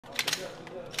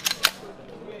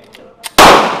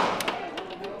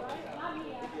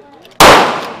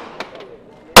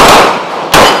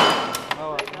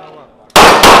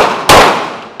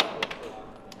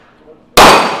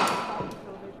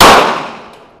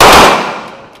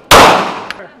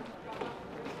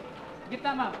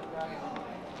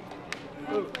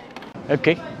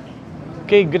Okay.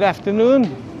 Okay, good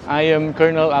afternoon. I am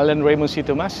Colonel Alan Raymond C.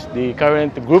 Tomas, the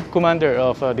current Group Commander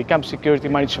of the Camp Security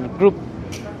Management Group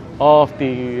of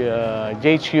the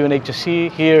JHQ and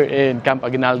HSC here in Camp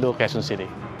Aguinaldo, Quezon City.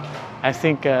 I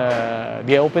think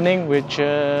the opening,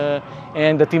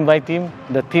 and the team by team,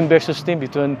 the team versus team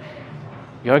between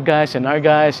your guys and our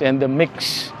guys, and the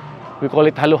mix, we call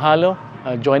it halo-halo,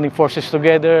 joining forces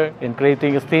together and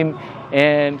creating a team,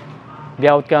 and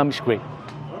the outcome is great.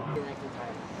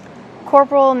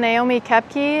 Corporal Naomi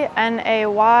Kepke,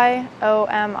 Naomi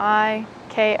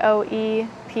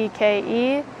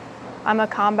Koepke. I'm a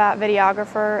combat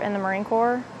videographer in the Marine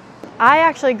Corps. I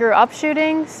actually grew up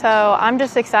shooting, so I'm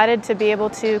just excited to be able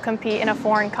to compete in a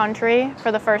foreign country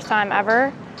for the first time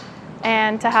ever.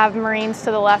 And to have Marines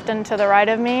to the left and to the right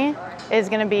of me is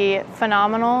going to be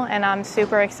phenomenal, and I'm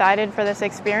super excited for this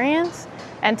experience.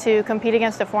 And to compete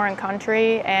against a foreign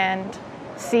country and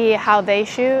see how they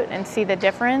shoot and see the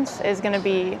difference is going to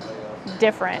be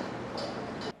different.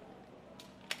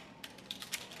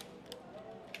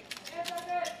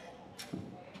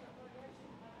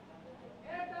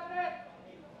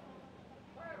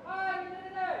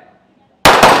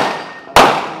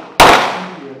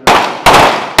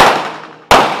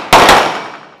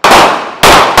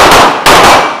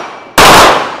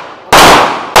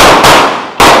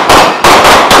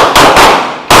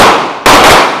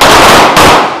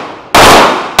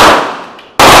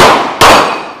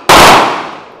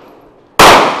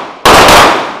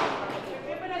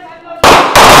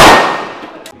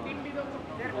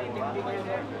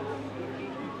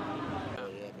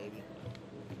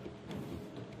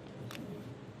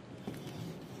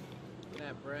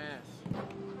 Brass.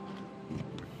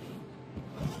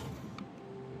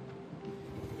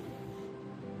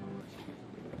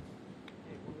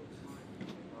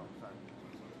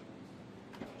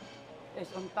 Is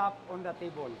on top on the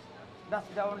table. That's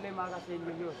the only magazine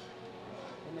you use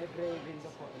in every window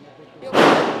po.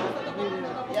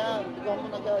 Yan, buka mo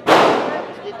na agad.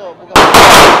 Tapos dito, buka mo.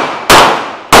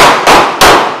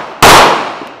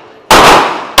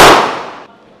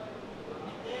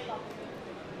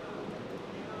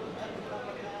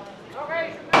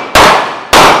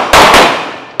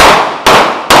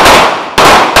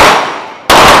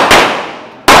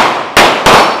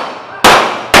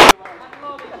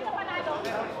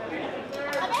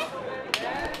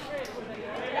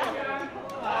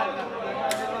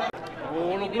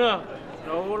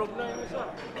 Nahulog na yung isa.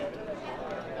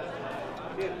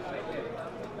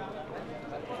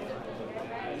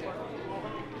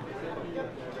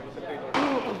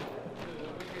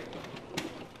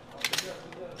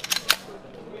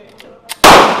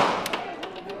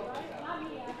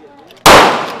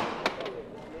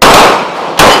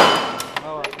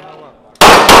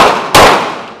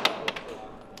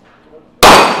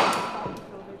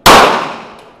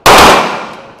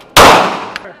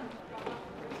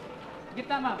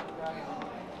 Kita ma'am.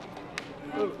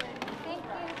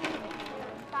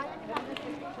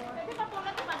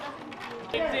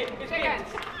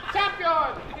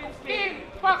 Champion! Team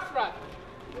Foxtrot!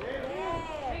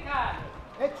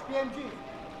 HPMG!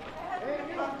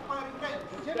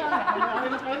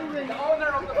 The owner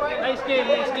of the fight! Nice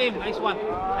game, nice one.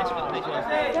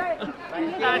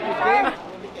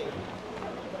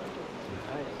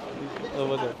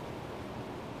 Over there.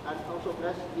 And also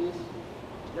bless this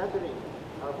gathering.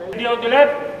 Ready on the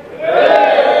left?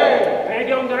 Hey!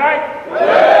 Ready on the right?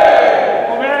 Hey!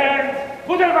 Command,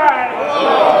 Budelbay!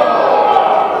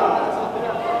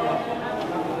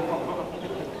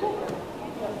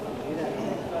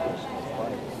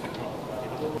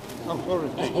 I'm sorry.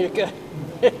 You're good.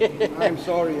 I'm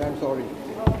sorry.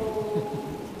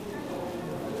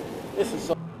 This is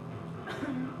so.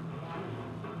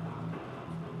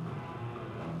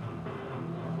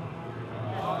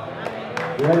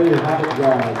 There you have it,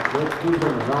 guys. Let's give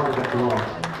them a round of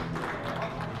applause.